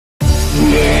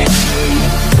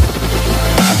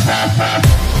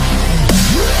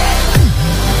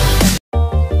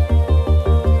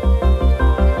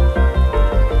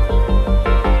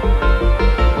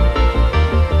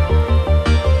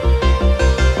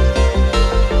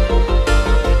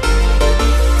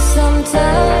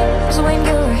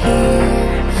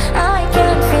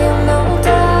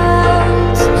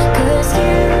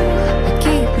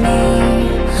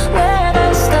Where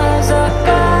the stars are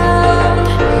bound,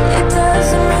 it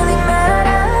doesn't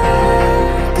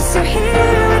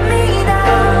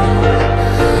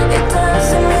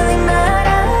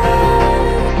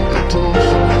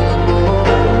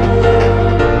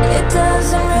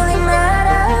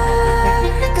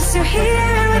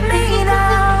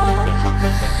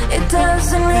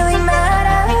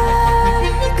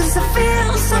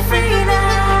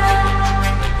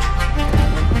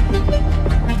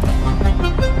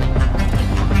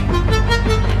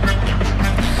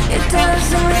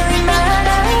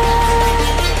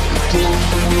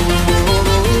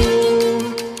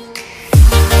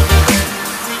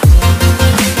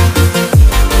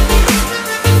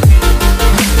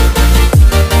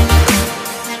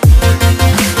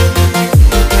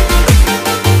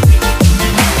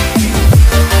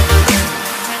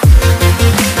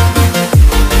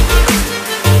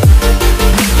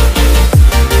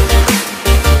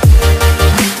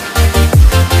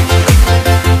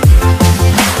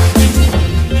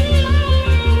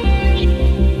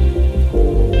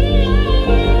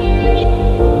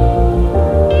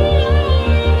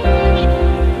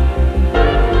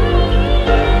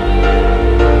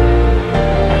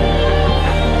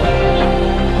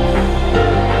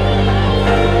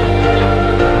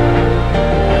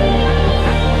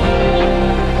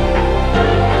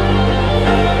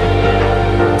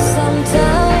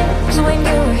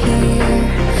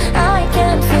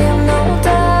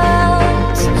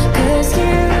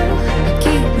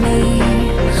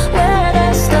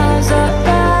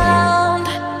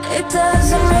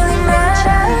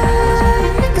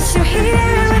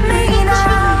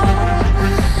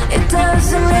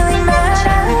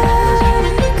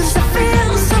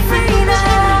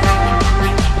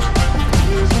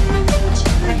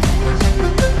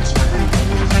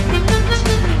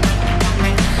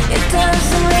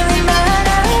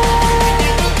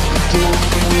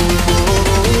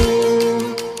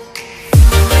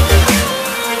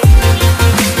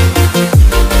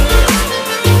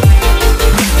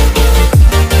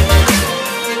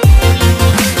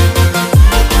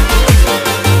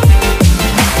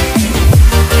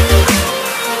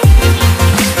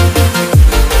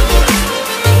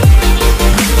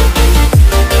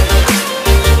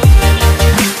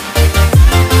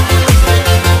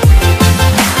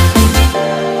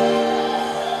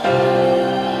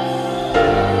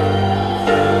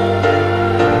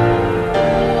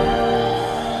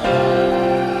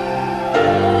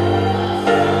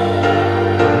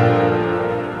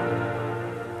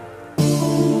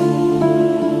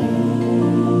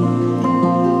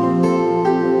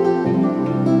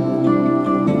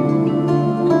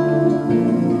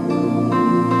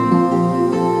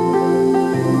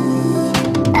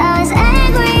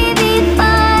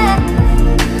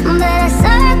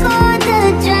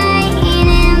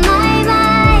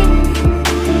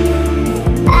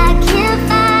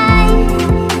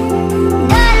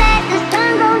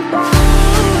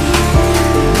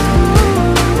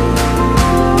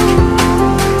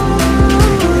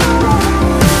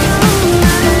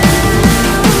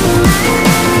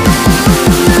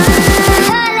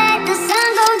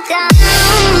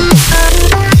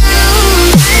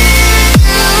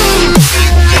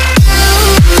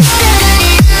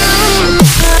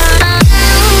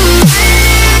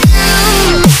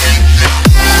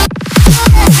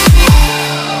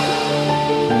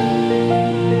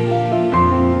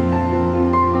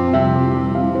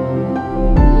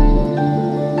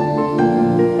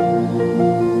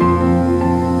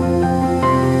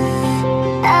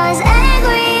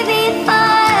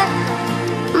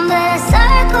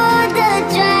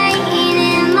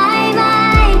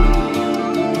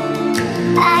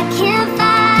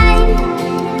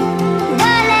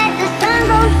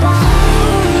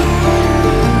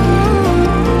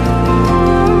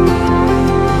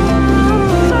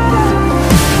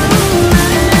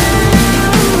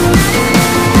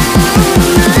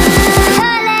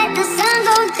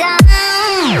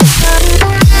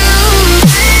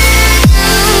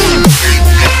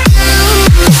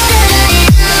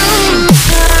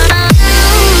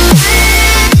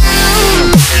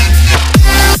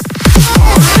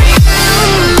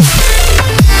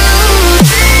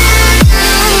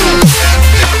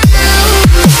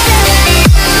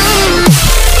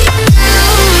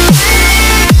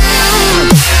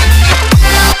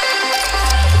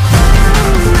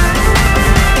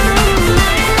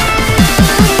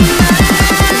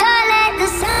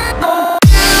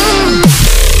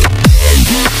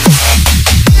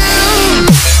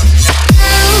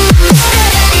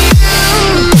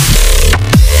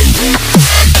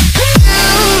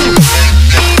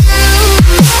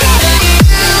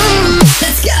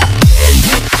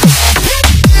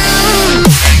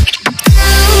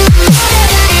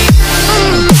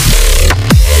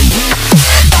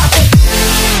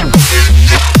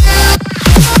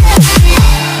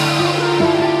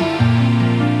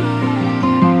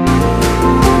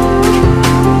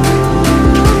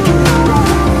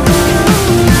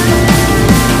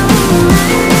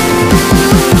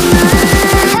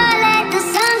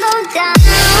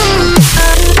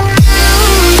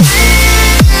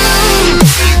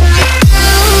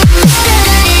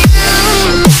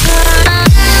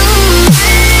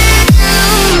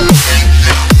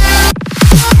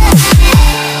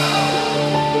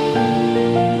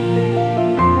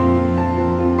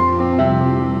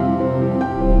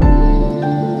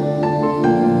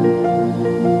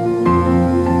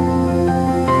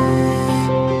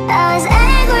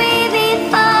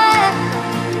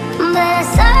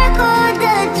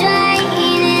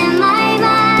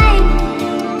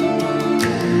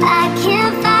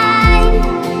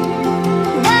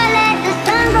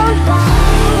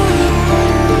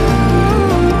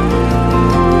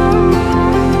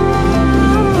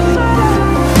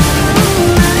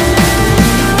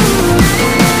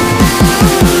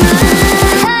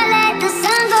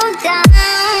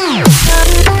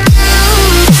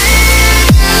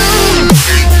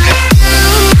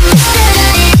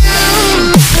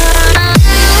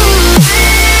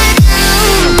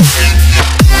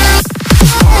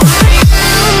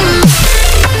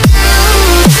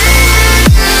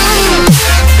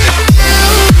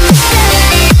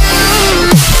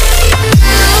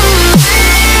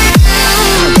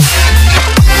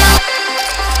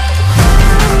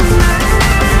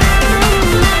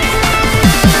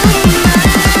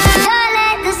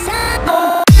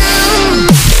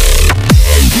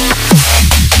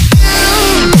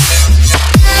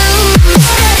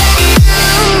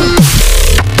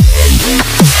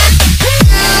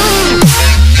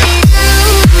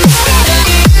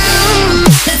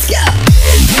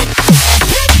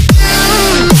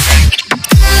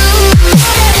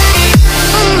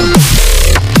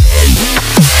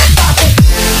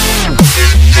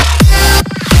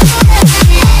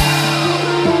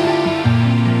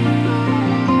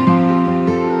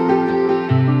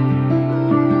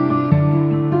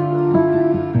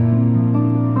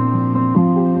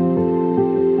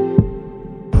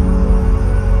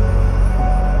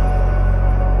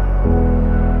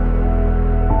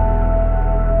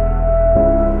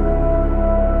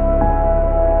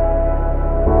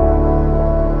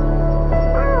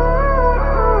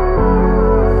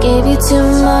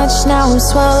much, now I'm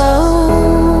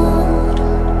swallowed.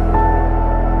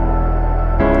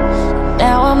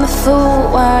 Now I'm the fool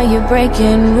while you're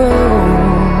breaking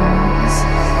rules.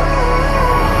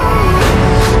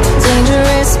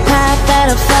 Dangerous path that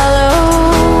I follow.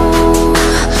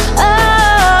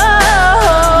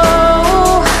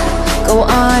 Oh, go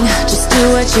on, just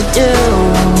do what you do.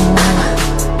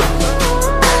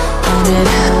 And it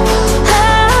hurts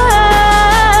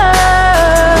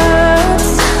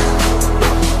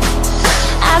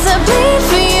as I bleed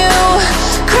for you,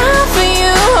 cry for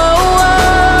you. Oh, oh.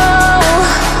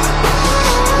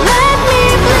 Let me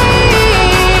bleed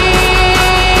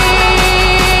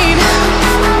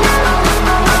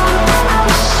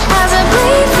as I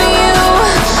bleed for you,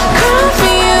 cry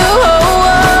for you. Oh,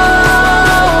 oh.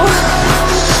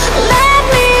 Let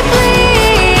me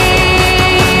bleed.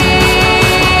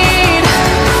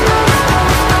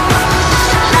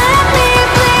 Let me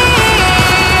bleed.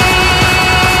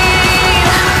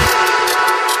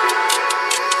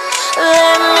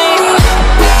 Let me.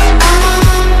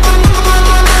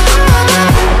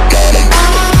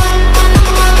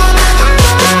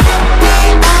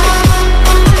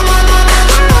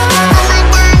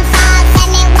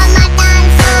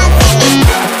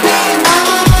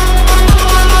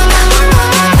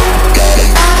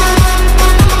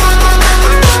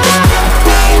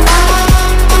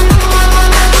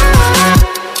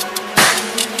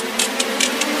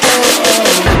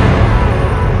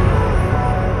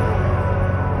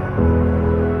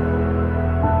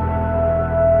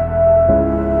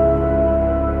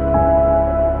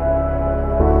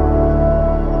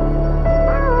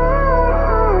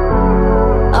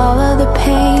 All of the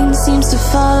pain seems to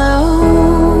follow,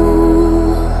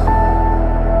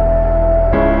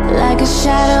 like a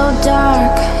shadow,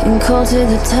 dark and cold to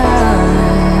the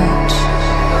touch.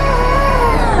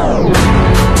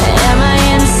 Am I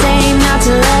insane not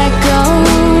to let go?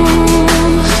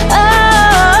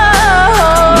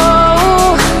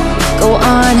 Oh, go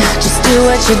on, just do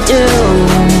what you do.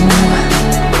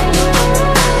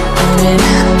 And it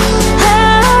hurts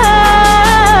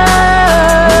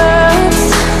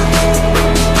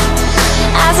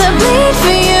as I bleed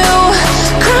for you,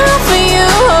 cry for you.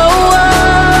 Oh, oh.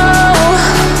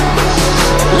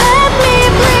 Let me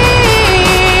bleed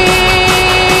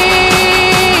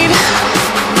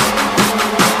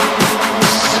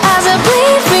as I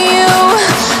bleed for you,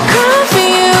 cry for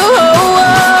you. Oh,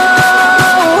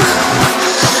 oh.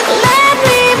 Let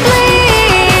me bleed.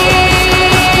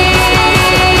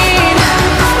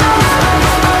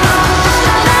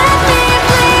 Let me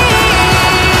bleed.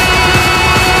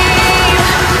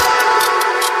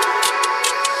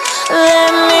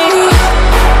 Let me.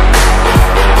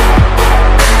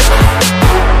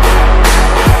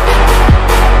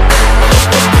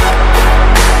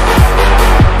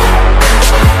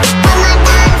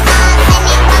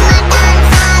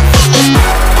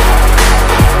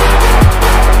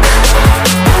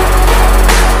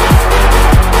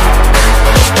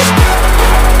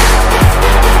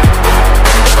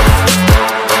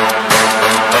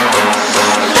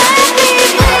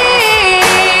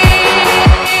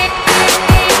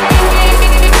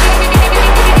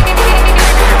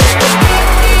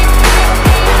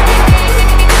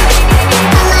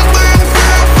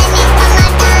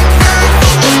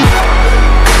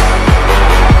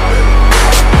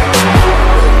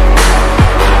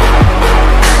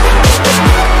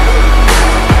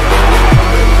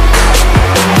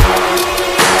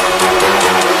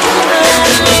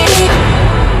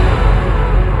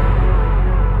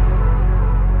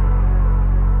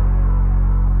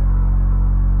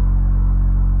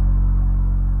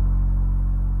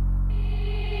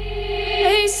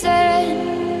 They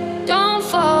said, don't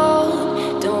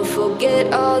fall, don't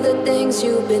forget all the things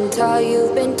you've been taught,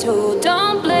 you've been told.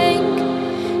 Don't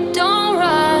blink, don't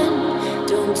run,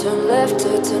 don't turn left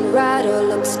or turn right or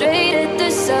look straight at the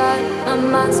sun. My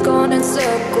mind's going in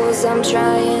circles, I'm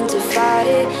trying to fight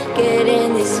it,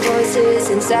 getting these voices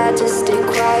inside to stay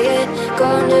quiet.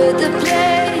 Gone to the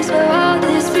place where all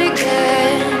this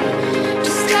began,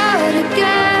 just start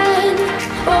again.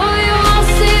 Oh, you won't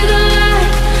see the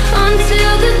light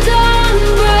until the dawn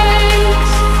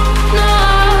breaks. No,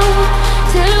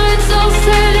 till it's all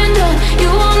said and done, you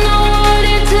won't know what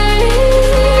it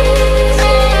takes.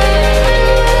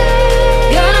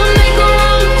 Gotta make a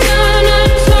wrong turn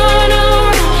and turn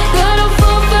around. Gotta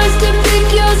fall fast to pick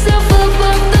yourself up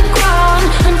off the ground.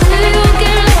 Until you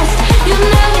get lost, you'll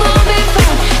never be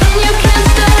found, and you can't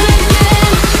start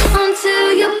again until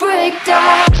you break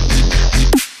down.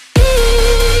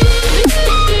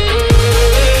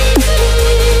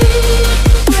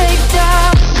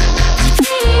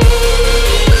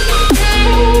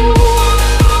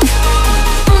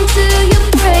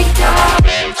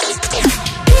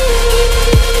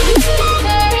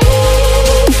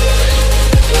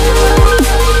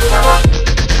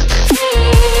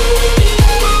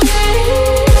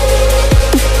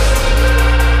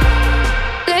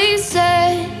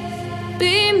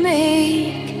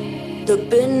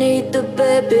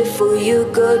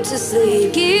 to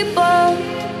sleep. Keep on,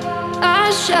 I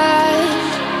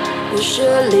shine. Will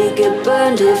surely get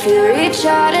burned if you reach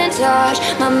out and touch.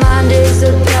 My mind is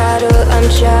a battle, I'm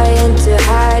trying to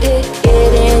hide it.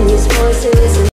 Getting these voices